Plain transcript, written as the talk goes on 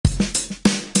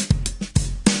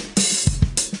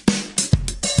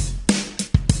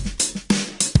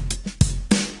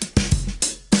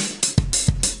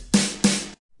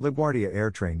LaGuardia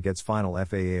AirTrain gets final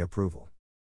FAA approval.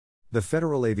 The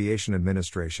Federal Aviation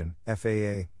Administration,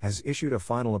 FAA, has issued a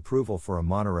final approval for a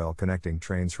monorail connecting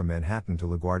trains from Manhattan to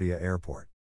LaGuardia Airport.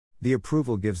 The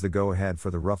approval gives the go-ahead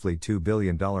for the roughly $2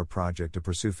 billion project to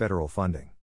pursue federal funding.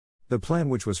 The plan,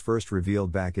 which was first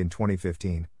revealed back in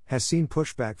 2015, has seen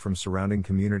pushback from surrounding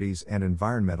communities and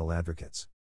environmental advocates.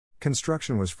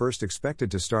 Construction was first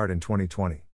expected to start in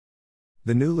 2020.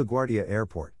 The new LaGuardia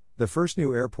Airport, the first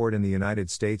new airport in the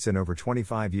United States in over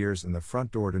 25 years and the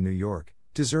front door to New York,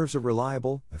 deserves a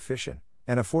reliable, efficient,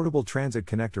 and affordable transit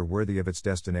connector worthy of its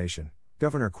destination,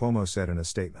 Governor Cuomo said in a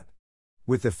statement.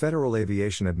 With the Federal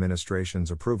Aviation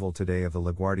Administration's approval today of the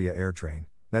LaGuardia AirTrain,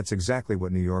 that's exactly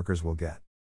what New Yorkers will get.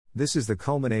 This is the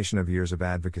culmination of years of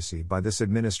advocacy by this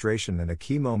administration and a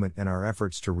key moment in our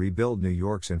efforts to rebuild New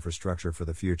York's infrastructure for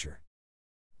the future.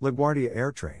 LaGuardia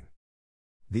AirTrain.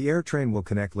 The AirTrain will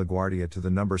connect LaGuardia to the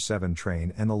No. 7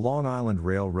 train and the Long Island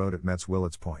Railroad at Metz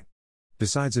Willets Point.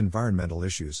 Besides environmental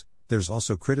issues, there's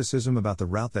also criticism about the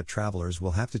route that travelers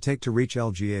will have to take to reach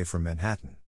LGA from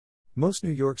Manhattan. Most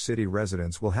New York City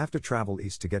residents will have to travel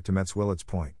east to get to Metz Willets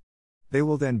Point. They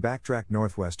will then backtrack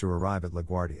northwest to arrive at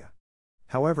LaGuardia.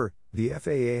 However, the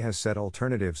FAA has said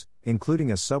alternatives,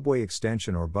 including a subway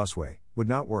extension or busway, would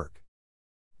not work.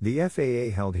 The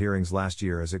FAA held hearings last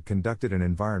year as it conducted an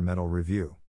environmental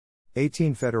review.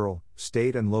 18 federal,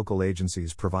 state and local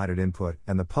agencies provided input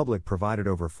and the public provided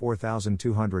over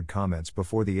 4,200 comments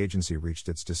before the agency reached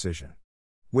its decision.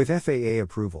 With FAA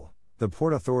approval, the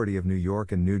Port Authority of New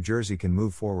York and New Jersey can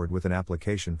move forward with an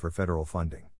application for federal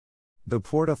funding. The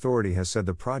Port Authority has said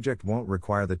the project won't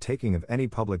require the taking of any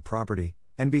public property,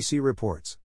 NBC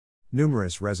reports.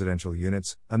 Numerous residential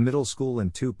units, a middle school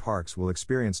and 2 parks will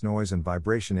experience noise and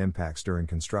vibration impacts during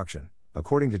construction,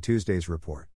 according to Tuesday's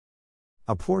report.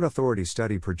 A Port Authority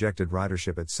study projected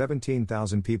ridership at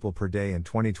 17,000 people per day in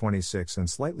 2026 and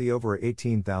slightly over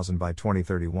 18,000 by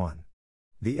 2031.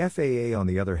 The FAA, on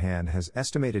the other hand, has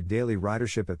estimated daily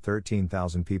ridership at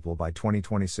 13,000 people by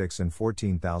 2026 and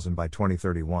 14,000 by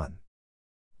 2031.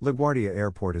 LaGuardia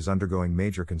Airport is undergoing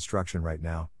major construction right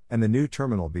now, and the new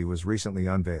Terminal B was recently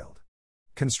unveiled.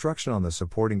 Construction on the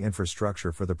supporting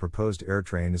infrastructure for the proposed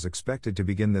AirTrain is expected to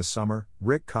begin this summer,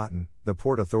 Rick Cotton, the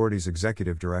Port Authority's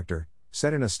executive director,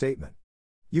 said in a statement.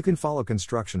 You can follow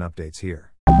construction updates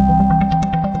here.